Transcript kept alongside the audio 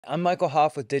I'm Michael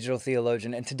Hoff with Digital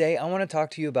Theologian, and today I want to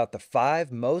talk to you about the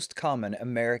 5 most common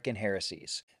American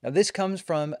heresies. Now, this comes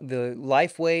from the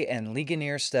Lifeway and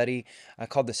Ligonier study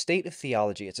called the State of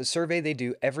Theology. It's a survey they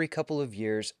do every couple of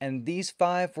years, and these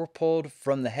 5 were pulled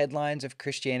from the headlines of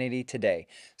Christianity Today.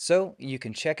 So you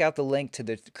can check out the link to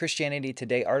the Christianity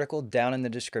Today article down in the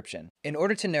description. In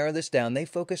order to narrow this down, they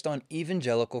focused on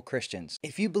evangelical Christians.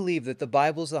 If you believe that the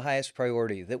Bible is the highest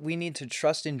priority, that we need to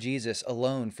trust in Jesus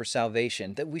alone for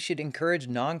salvation, that we should encourage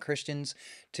non-Christians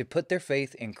to put their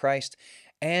faith in Christ,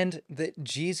 and that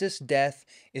Jesus' death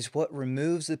is what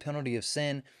removes the penalty of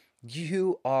sin,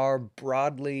 you are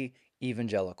broadly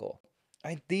evangelical.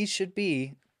 These should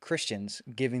be Christians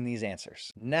giving these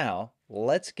answers. Now,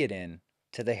 let's get into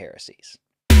the heresies.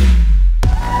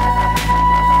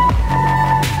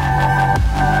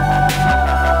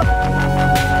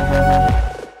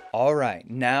 All right,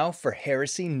 now for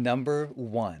heresy number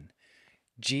 1.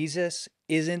 Jesus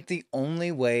isn't the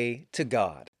only way to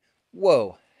God.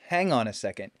 Whoa, hang on a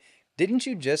second. Didn't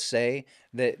you just say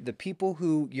that the people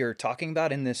who you're talking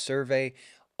about in this survey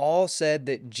all said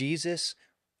that Jesus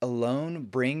alone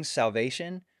brings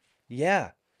salvation?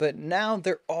 Yeah, but now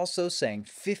they're also saying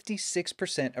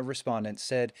 56% of respondents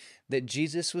said that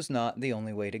Jesus was not the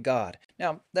only way to God.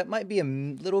 Now, that might be a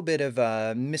little bit of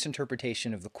a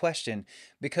misinterpretation of the question,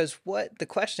 because what the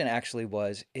question actually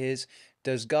was is,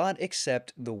 does God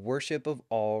accept the worship of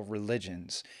all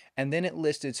religions? And then it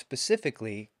listed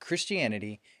specifically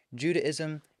Christianity,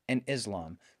 Judaism, and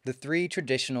Islam, the 3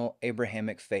 traditional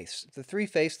Abrahamic faiths, the 3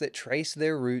 faiths that trace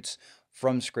their roots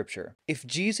from Scripture. If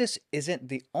Jesus isn't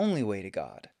the only way to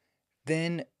God,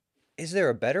 then is there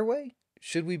a better way?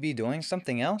 Should we be doing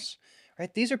something else?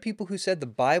 Right? These are people who said the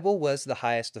Bible was the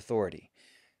highest authority.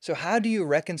 So how do you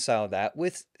reconcile that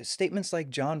with statements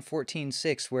like John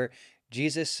 14:6, where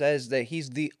Jesus says that he's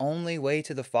the only way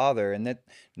to the Father and that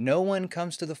no one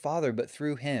comes to the Father but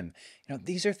through him?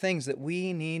 These are things that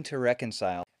we need to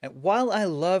reconcile. And while I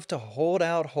love to hold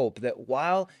out hope that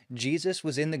while Jesus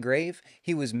was in the grave,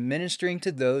 he was ministering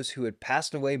to those who had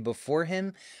passed away before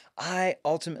him, I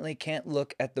ultimately can't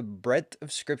look at the breadth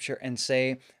of Scripture and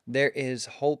say there is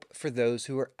hope for those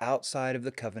who are outside of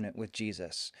the covenant with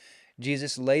Jesus.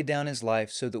 Jesus laid down his life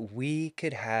so that we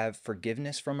could have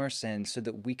forgiveness from our sins, so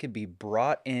that we could be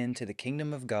brought into the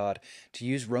kingdom of God, to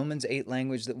use Romans 8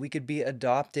 language, that we could be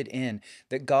adopted in,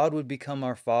 that God would become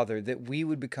our Father, that we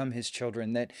would become his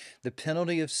children, that the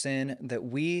penalty of sin that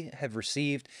we have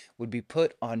received would be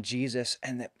put on Jesus,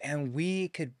 and we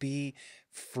could be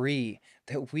free,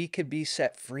 that we could be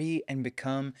set free and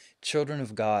become children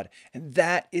of God. And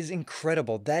that is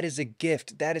incredible. That is a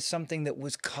gift. That is something that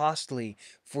was costly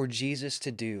for Jesus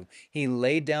to do. He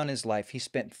laid down his life. He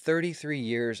spent 33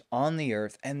 years on the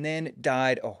earth and then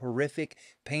died a horrific,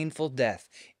 painful death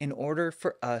in order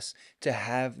for us to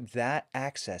have that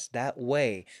access, that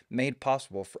way made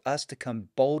possible for us to come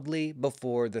boldly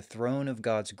before the throne of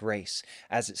God's grace,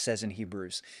 as it says in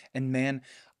Hebrews. And man,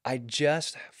 I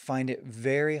just find it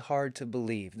very hard to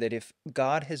believe that if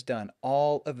God has done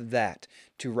all of that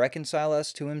to reconcile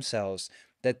us to himself,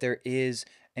 that there is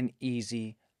an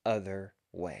easy other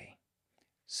way.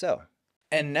 So,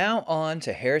 and now on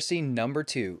to heresy number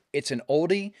 2. It's an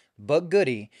oldie but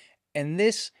goodie, and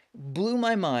this blew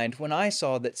my mind when I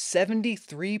saw that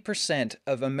 73%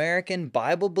 of American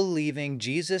Bible-believing,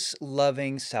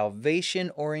 Jesus-loving,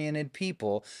 salvation-oriented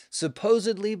people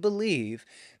supposedly believe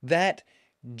that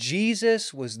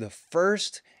Jesus was the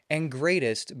first and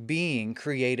greatest being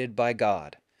created by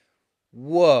God.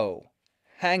 Whoa,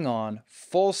 hang on,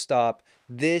 full stop.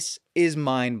 This is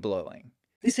mind-blowing.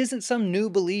 This isn't some new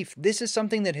belief. This is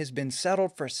something that has been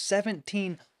settled for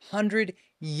 1,700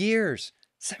 years,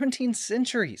 17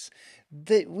 centuries.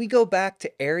 That we go back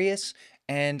to Arius,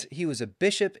 and he was a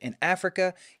bishop in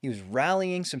Africa. He was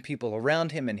rallying some people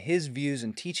around him and his views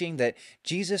and teaching that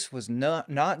Jesus was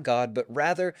not God, but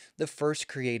rather the first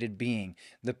created being,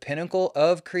 the pinnacle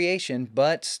of creation,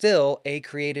 but still a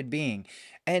created being.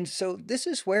 And so this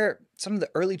is where some of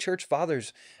the early church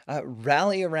fathers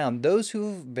rally around, those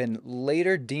who've been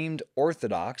later deemed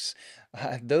orthodox,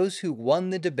 those who won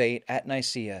the debate at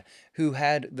Nicaea, who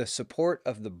had the support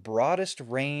of the broadest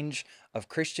range of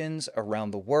Christians around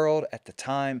the world at the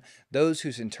time, those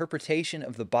whose interpretation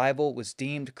of the Bible was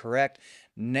deemed correct,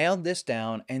 nailed this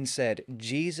down and said,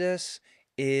 Jesus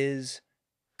is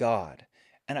God.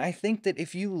 And I think that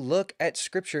if you look at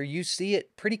Scripture, you see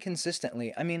it pretty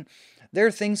consistently. I mean, there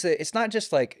are things that it's not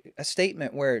just like a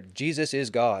statement where Jesus is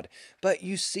God, but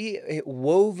you see it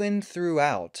woven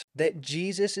throughout that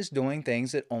Jesus is doing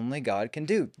things that only God can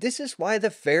do. This is why the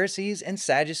Pharisees and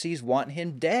Sadducees want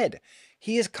him dead.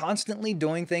 He is constantly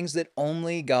doing things that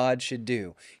only God should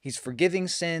do. He's forgiving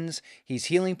sins. He's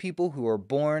healing people who are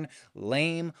born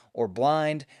lame or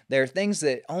blind. There are things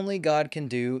that only God can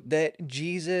do that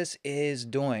Jesus is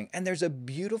doing. And there's a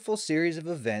beautiful series of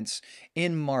events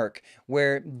in Mark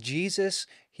where Jesus,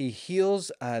 he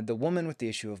heals the woman with the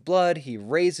issue of blood. He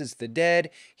raises the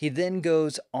dead. He then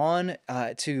goes on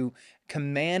to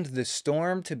command the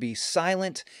storm to be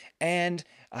silent, and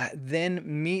then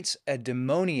meets a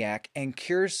demoniac and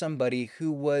cures somebody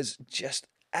who was just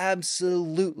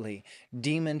absolutely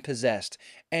demon possessed.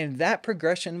 And that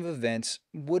progression of events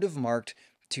would have marked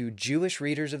to Jewish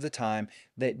readers of the time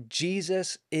that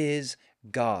Jesus is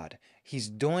God. He's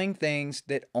doing things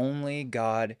that only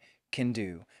God can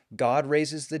do. God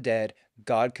raises the dead,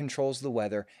 God controls the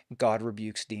weather, God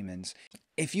rebukes demons.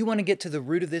 If you want to get to the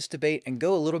root of this debate and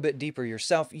go a little bit deeper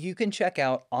yourself, you can check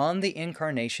out On the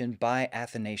Incarnation by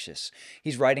Athanasius.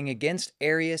 He's writing against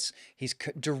Arius. He's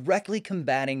directly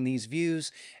combating these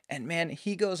views. And man,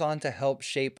 he goes on to help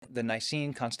shape the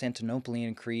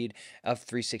Nicene-Constantinopolitan Creed of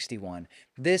 361.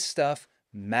 This stuff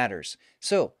matters.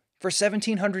 So, for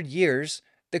 1700 years,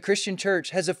 the Christian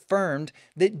church has affirmed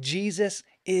that Jesus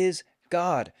is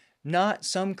God, not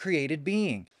some created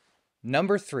being.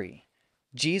 Number 3.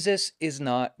 Jesus is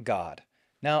not God.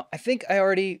 Now, I think I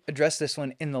already addressed this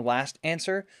one in the last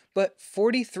answer, but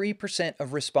 43%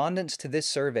 of respondents to this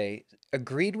survey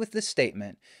agreed with the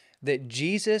statement that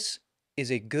Jesus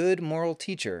is a good moral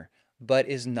teacher, but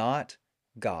is not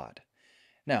God.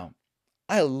 Now,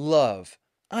 I love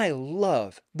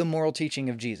the moral teaching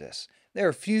of Jesus. There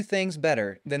are few things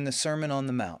better than the Sermon on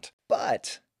the Mount.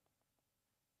 But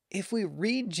if we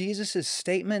read Jesus'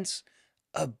 statements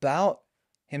about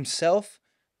himself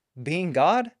being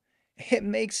God, it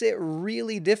makes it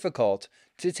really difficult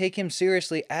to take him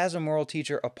seriously as a moral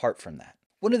teacher apart from that.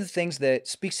 One of the things that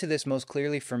speaks to this most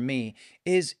clearly for me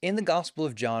is in the Gospel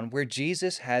of John, where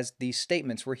Jesus has these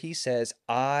statements where he says,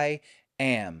 I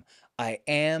am. I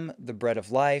am the bread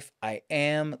of life. I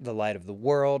am the light of the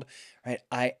world, right?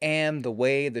 I am the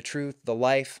way, the truth, the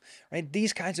life, right?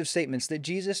 These kinds of statements that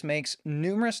Jesus makes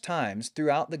numerous times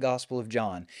throughout the Gospel of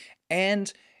John.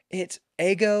 And it's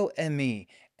ego eimi.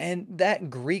 And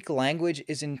that Greek language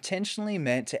is intentionally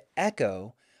meant to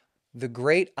echo the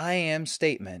great I am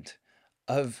statement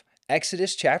of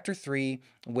Exodus chapter 3,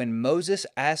 when Moses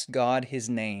asked God his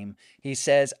name, he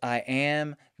says, I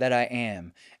am that I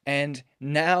am. And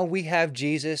now we have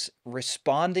Jesus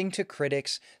responding to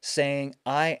critics saying,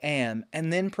 I am,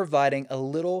 and then providing a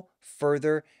little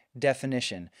further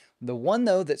definition. The one,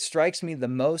 though, that strikes me the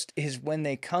most is when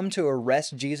they come to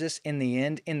arrest Jesus in the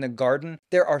end in the garden.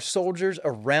 There are soldiers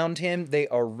around him. They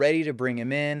are ready to bring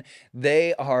him in.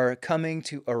 They are coming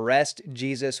to arrest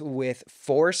Jesus with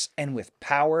force and with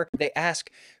power. They ask,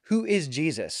 who is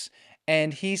Jesus?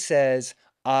 And he says,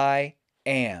 I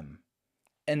am.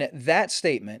 And at that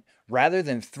statement, rather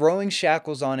than throwing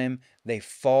shackles on him, they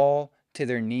fall to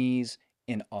their knees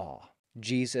in awe.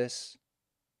 Jesus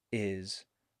is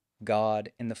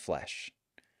God in the flesh,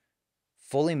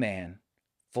 fully man,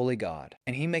 fully God.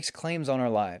 And he makes claims on our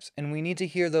lives, and we need to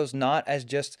hear those not as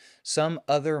just some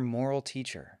other moral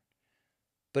teacher,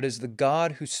 but as the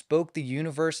God who spoke the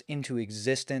universe into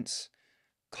existence,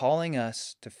 calling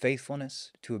us to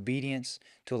faithfulness, to obedience,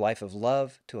 to a life of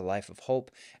love, to a life of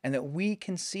hope, and that we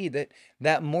can see that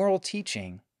that moral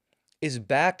teaching is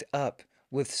backed up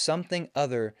with something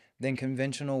other than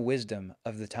conventional wisdom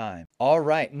of the time. All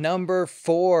right, number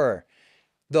 4.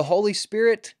 The Holy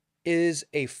Spirit is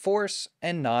a force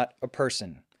and not a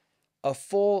person. A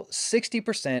full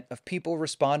 60% of people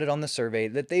responded on the survey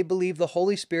that they believe the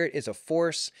Holy Spirit is a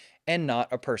force and not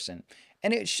a person.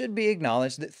 And it should be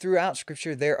acknowledged that throughout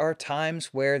Scripture there are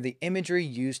times where the imagery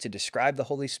used to describe the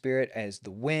Holy Spirit as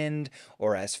the wind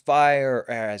or as fire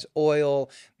or as oil,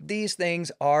 these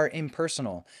things are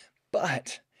impersonal.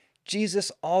 But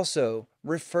Jesus also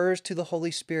refers to the Holy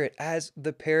Spirit as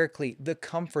the Paraclete, the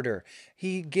Comforter.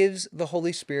 He gives the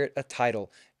Holy Spirit a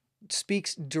title,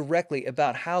 speaks directly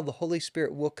about how the Holy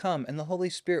Spirit will come and the Holy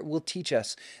Spirit will teach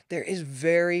us. There is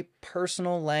very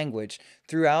personal language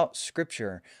throughout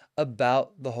Scripture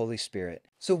about the Holy Spirit.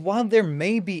 So while there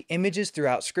may be images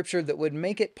throughout Scripture that would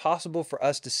make it possible for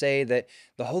us to say that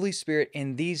the Holy Spirit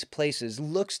in these places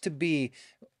looks to be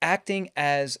acting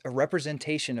as a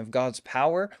representation of God's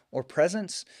power or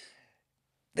presence,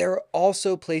 there are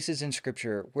also places in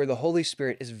Scripture where the Holy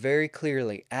Spirit is very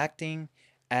clearly acting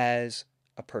as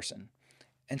a person.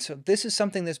 And so this is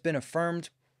something that's been affirmed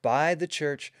by the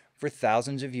church for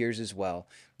thousands of years as well.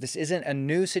 This isn't a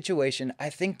new situation. I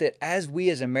think that as we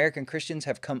as American Christians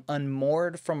have come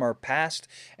unmoored from our past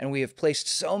and we have placed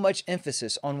so much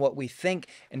emphasis on what we think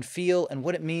and feel and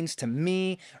what it means to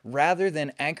me, rather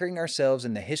than anchoring ourselves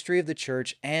in the history of the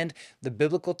church and the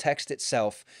biblical text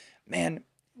itself, man,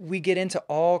 we get into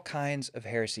all kinds of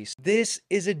heresies. This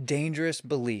is a dangerous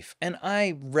belief, and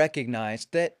I recognize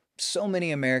that so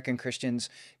many American Christians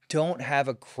don't have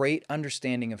a great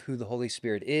understanding of who the Holy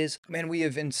Spirit is. Man, we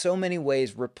have in so many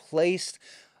ways replaced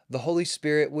the Holy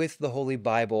Spirit with the Holy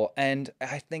Bible. And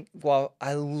I think while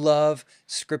I love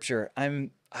Scripture,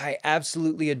 I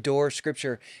absolutely adore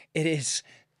Scripture, it is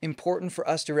important for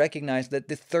us to recognize that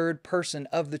the third person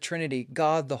of the Trinity,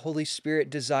 God, the Holy Spirit,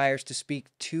 desires to speak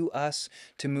to us,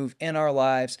 to move in our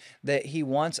lives, that He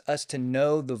wants us to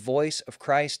know the voice of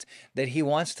Christ, that He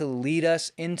wants to lead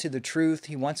us into the truth.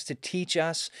 He wants to teach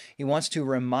us. He wants to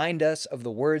remind us of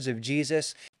the words of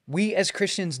Jesus. We as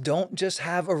Christians don't just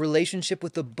have a relationship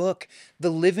with the book. The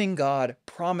living God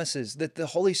promises that the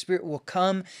Holy Spirit will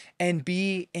come and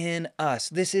be in us.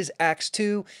 This is Acts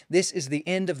 2. This is the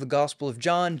end of the Gospel of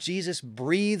John. Jesus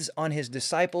breathes on His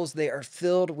disciples. They are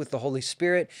filled with the Holy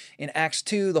Spirit. In Acts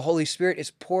 2, the Holy Spirit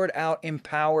is poured out in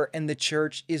power and the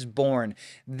church is born.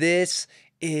 This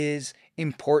is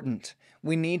important.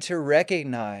 We need to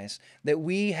recognize that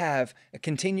we have a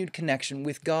continued connection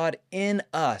with God in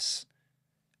us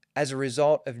as a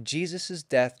result of Jesus'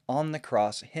 death on the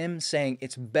cross, Him saying,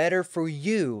 it's better for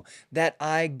you that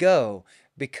I go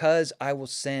because I will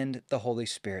send the Holy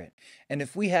Spirit. And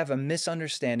if we have a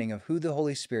misunderstanding of who the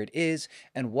Holy Spirit is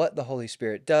and what the Holy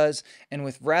Spirit does, and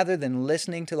with rather than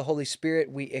listening to the Holy Spirit,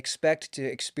 we expect to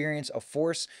experience a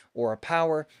force or a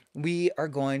power, we are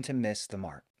going to miss the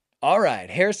mark. All right,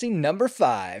 heresy number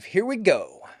 5. Here we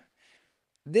go.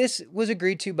 This was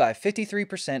agreed to by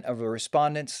 53% of the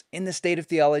respondents in the State of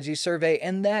Theology Survey,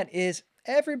 and that is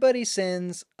everybody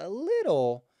sins a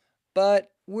little,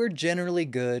 but we're generally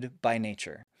good by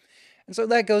nature. And so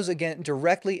that goes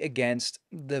directly against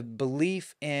the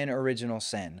belief in original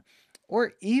sin,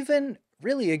 or even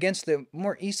really against the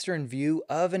more Eastern view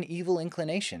of an evil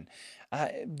inclination.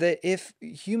 That if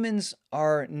humans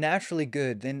are naturally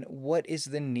good, then what is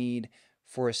the need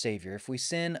for a Savior? If we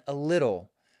sin a little,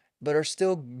 but are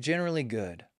still generally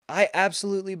good. I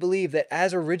absolutely believe that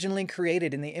as originally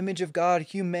created in the image of God,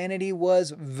 humanity was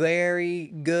very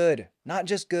good. Not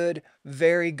just good,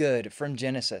 very good from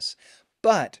Genesis.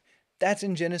 But that's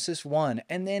in Genesis 1.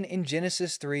 And then in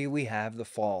Genesis 3, we have the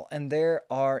fall. And there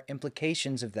are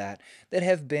implications of that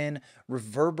have been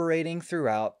reverberating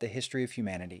throughout the history of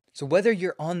humanity. So whether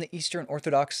you're on the Eastern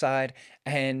Orthodox side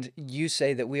and you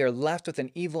say that we are left with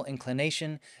an evil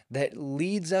inclination that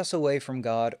leads us away from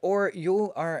God, or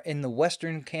you are in the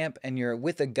Western camp and you're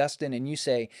with Augustine and you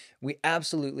say we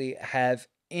absolutely have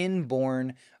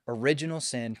inborn original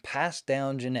sin passed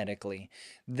down genetically,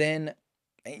 then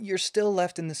you're still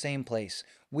left in the same place.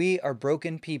 We are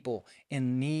broken people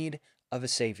in need of a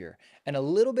Savior. And a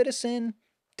little bit of sin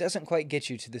doesn't quite get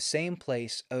you to the same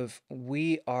place of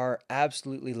we are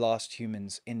absolutely lost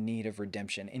humans in need of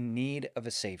redemption, in need of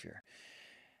a Savior.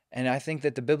 And I think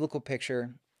that the biblical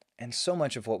picture and so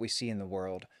much of what we see in the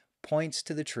world points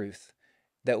to the truth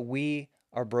that we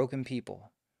are broken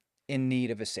people in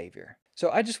need of a Savior. So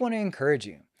I just want to encourage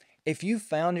you, if you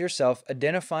found yourself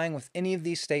identifying with any of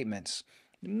these statements,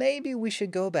 maybe we should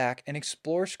go back and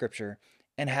explore Scripture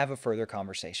and have a further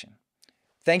conversation.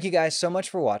 Thank you guys so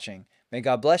much for watching. May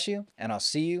God bless you, and I'll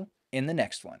see you in the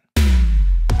next one.